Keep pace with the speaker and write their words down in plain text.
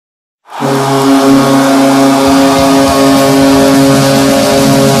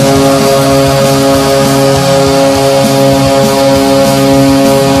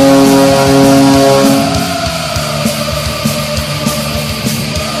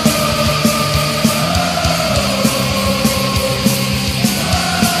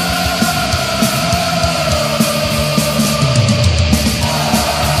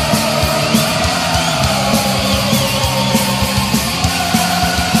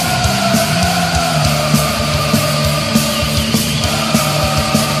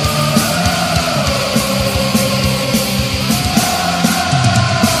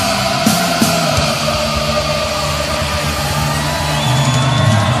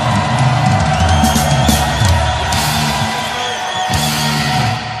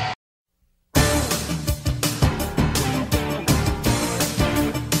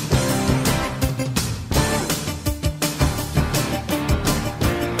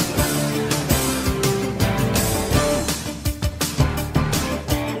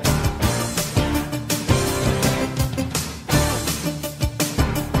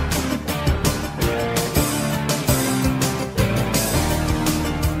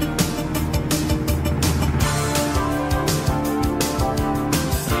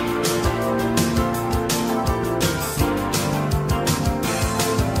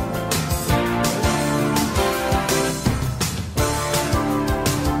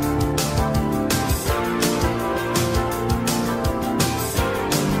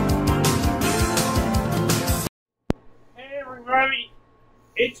everybody,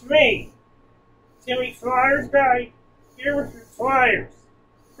 it's me, Timmy Flyers Guy, here with the Flyers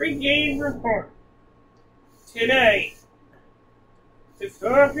Pregame Report. Today, the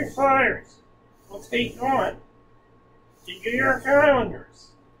Philadelphia Flyers will take on the New York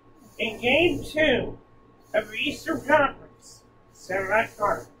Islanders in Game 2 of the Eastern Conference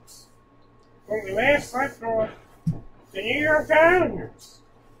semifinals. When we last left off, the New York Islanders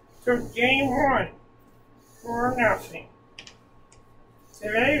took Game 1 4-0.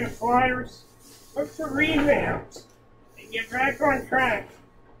 Today, the Flyers look to rebound and get back on track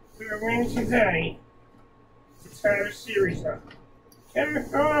for a win today to tie the series up. Can the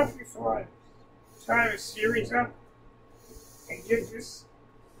Philadelphia Flyers tie the series up and get this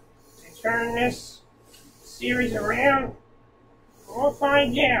and turn this series around? We'll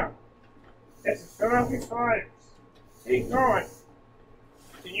find out as the Philadelphia Flyers take on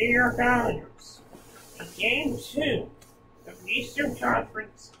the New York Islanders in Game 2 of the Eastern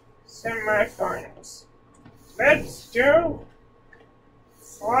Conference semifinals. Let's go,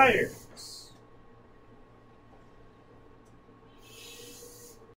 Flyers!